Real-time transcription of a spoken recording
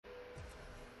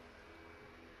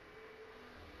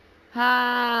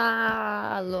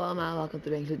Hallo allemaal, welkom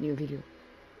terug bij een nieuwe video.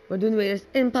 We doen weer eens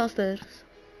imposters.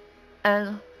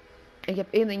 En ik heb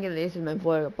één ding gelezen in mijn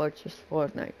vorige potjes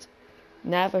Fortnite.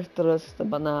 Never trust de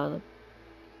bananen.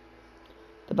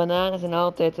 De bananen zijn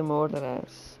altijd de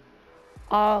moordenaars.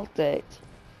 Altijd.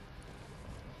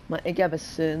 Maar ik heb een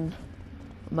zin.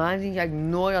 Normaal gezien ga ik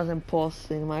nooit als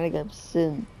imposter, maar ik heb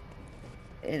zin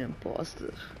in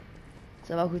imposter. Het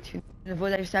is wel goed genoeg. En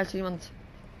voordat je start iemand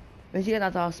muziek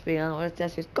laat afspelen, dan wordt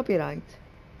het weer copyright.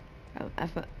 Gaan we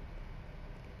even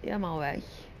helemaal weg.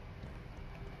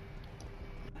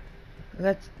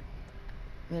 We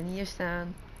gaan hier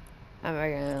staan en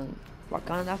we gaan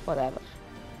Wakanda forever.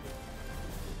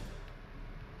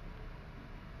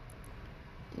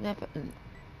 Dan hebben we een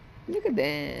leuke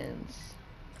dance.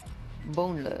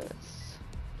 Boneless.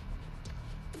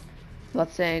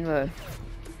 Wat zijn we?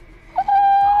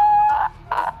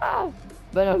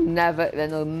 Ik ben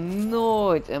nog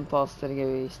nooit imposter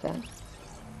geweest, hè.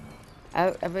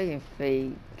 Heb ik geen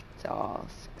fake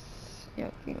tasks? Ja,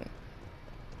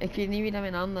 ik weet niet wie dat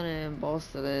mijn andere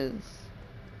imposter is.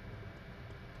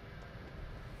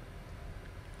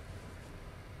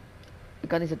 Ik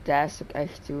kan deze task ook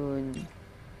echt doen.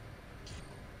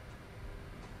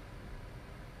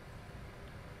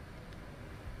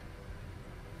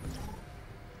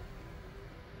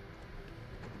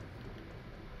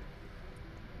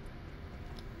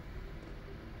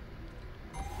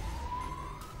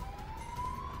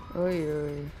 Oei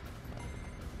oei.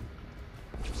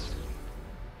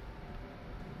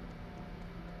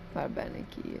 Waar ben ik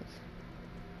hier?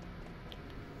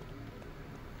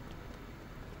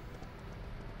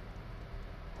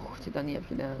 Oh, dat ik dat niet heb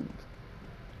gedaan.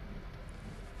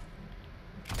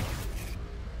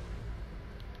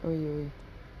 Oei oei.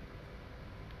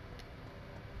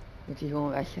 Moet hij gewoon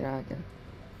wegraken.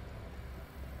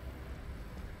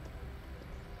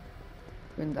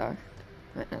 Goedendag.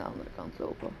 Naar de andere kant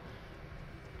lopen.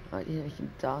 Oh, hier heb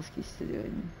geen taskjes te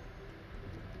doen.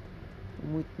 We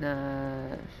moeten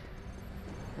naar...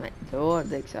 Nee, door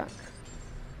dikzak.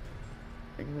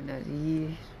 En je moet naar hier.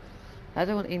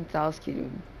 Laten we gewoon één taskje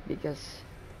doen. Because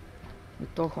ik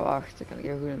moet toch wachten. Kan ik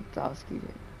heel goed een taskje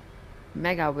doen.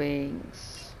 Mega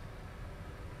wings.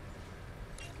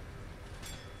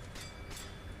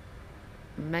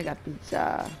 Mega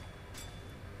pizza.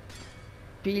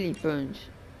 Pili punch.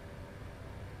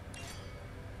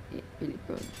 Ja, pili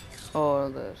punch.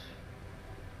 Order.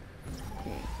 Oké.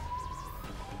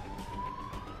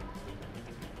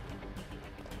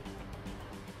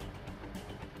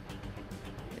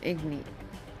 Ik niet.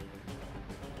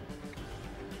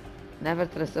 Never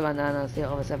trust the bananas, they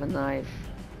always have a knife.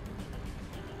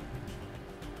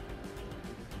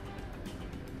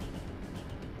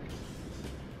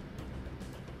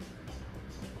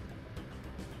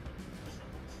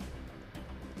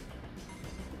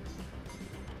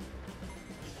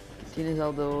 Tien is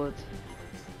al dood.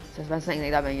 6 mensen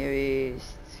denken dat ik dat ben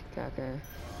geweest. Kijk.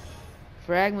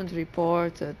 Fragment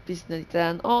reported. Please naar die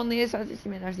 10. Oh nee, ze is niet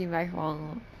meer naar zien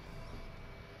wegwandelen.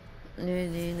 Nee.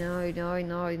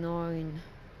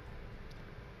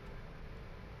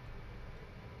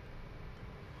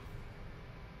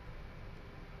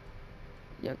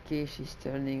 Yeah, okay, she's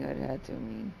turning her head to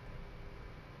me.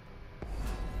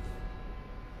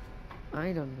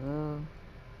 I don't know.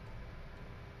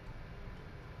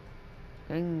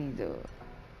 Hang me door.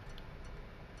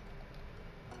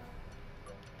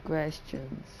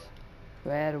 Questions.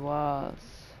 Where was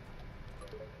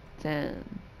 10?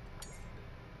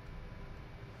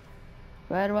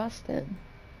 Where was 10?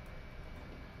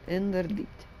 Indeed.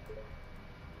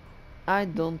 I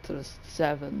don't trust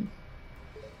 7.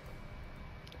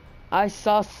 I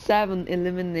saw 7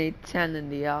 eliminate 10 in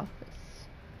the office.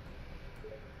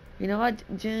 You know what,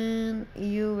 Jen?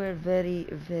 You were very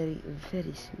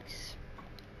sus.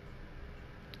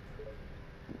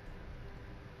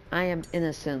 I am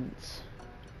innocent.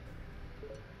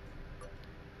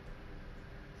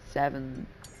 7.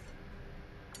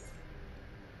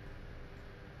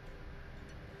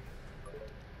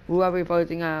 Who are we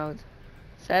voting out?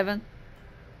 7?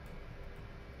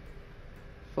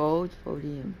 Vote for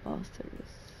the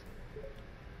imposters.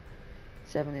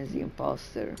 7 is the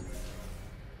imposter.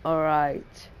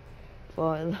 Alright.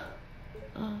 Well,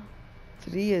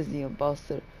 3 is the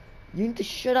imposter. You need to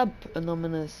shut up,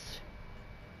 Anonymous.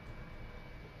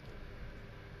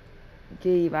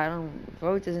 Oké, waarom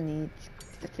voten ze niet?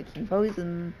 Dat ik ging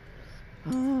voten.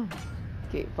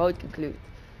 Oké, vote conclude.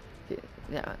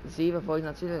 Ja, 7 vote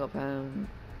natuurlijk op hem.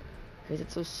 Is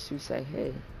het zo soes, zeg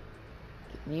hij.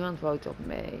 Niemand vote op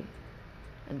mij.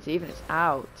 En 7 is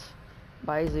out.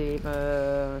 Bye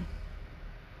 7.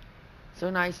 So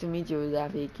nice to meet you,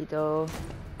 Davikito.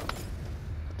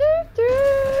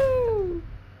 Doe.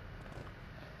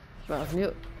 Wacht, nu.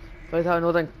 Vertrouw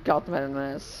nooit een kat met een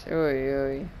mes. Oei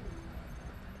oei.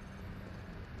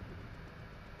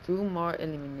 2 more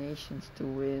eliminations to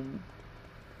win.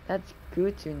 That's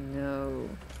good to know.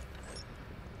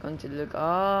 Going to look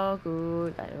all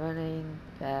good at running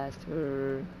past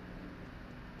her.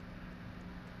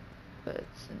 But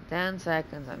in 10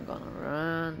 seconds I'm gonna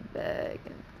run back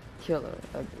and kill her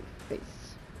ugly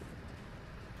face.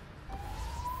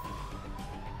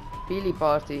 Billy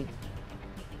party.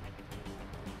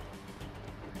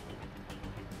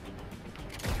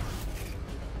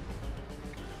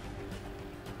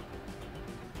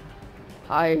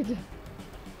 Hide.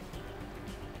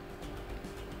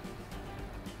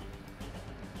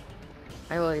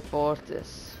 I will report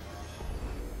this.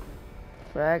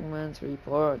 Fragments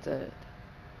reported.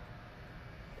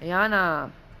 Ayana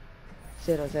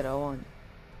 001.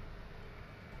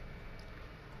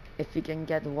 If we can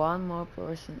get one more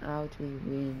person out, we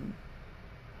win.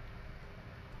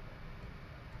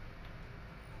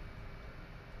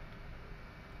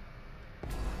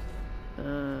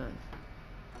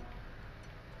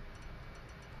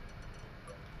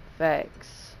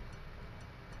 Facts.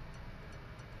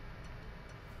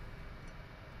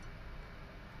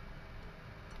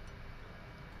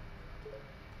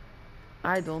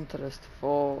 I don't trust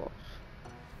 4.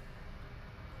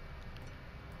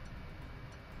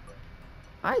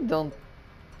 I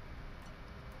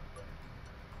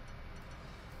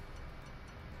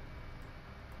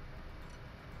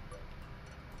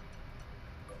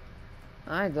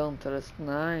don't trust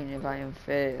 9 if I am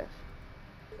fair.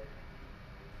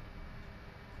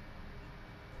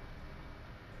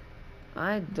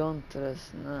 I don't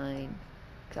trust 9.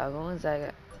 Ik zou gewoon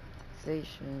zeggen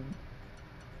station.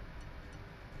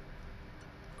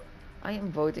 I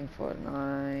am voting for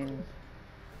 9.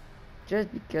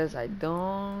 Just because I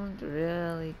don't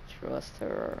really trust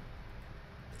her.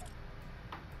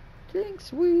 Think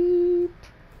sweep.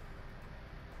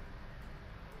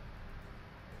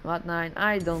 What 9?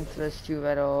 I don't trust you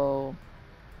at all.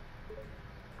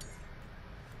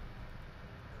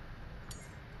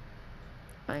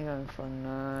 I'm going for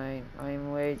 9.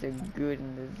 I'm way too good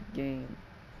in this game.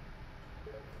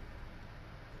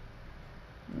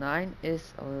 9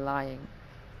 is lying.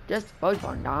 Just vote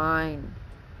for 9.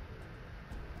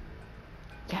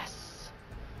 Yes.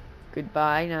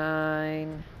 Goodbye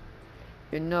 9.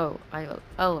 You know I will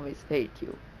always hate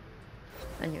you.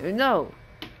 And you know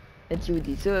that you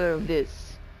deserve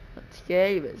this. Want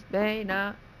jij wist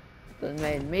bijna dat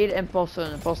mijn mede-imposter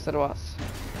een imposter was.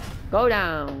 Go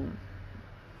down.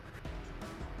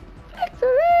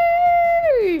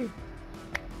 Victory!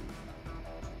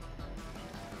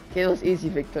 Oké, dat was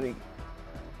easy victory.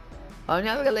 Oh, nu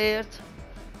hebben we geleerd.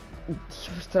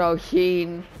 Vertrouw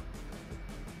geen...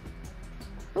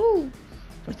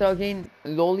 Vertrouw geen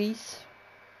lollies.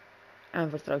 En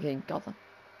vertrouw geen katten.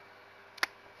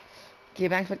 Oké,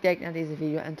 bedankt voor het kijken naar deze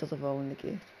video en tot de volgende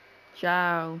keer.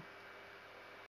 Ciao.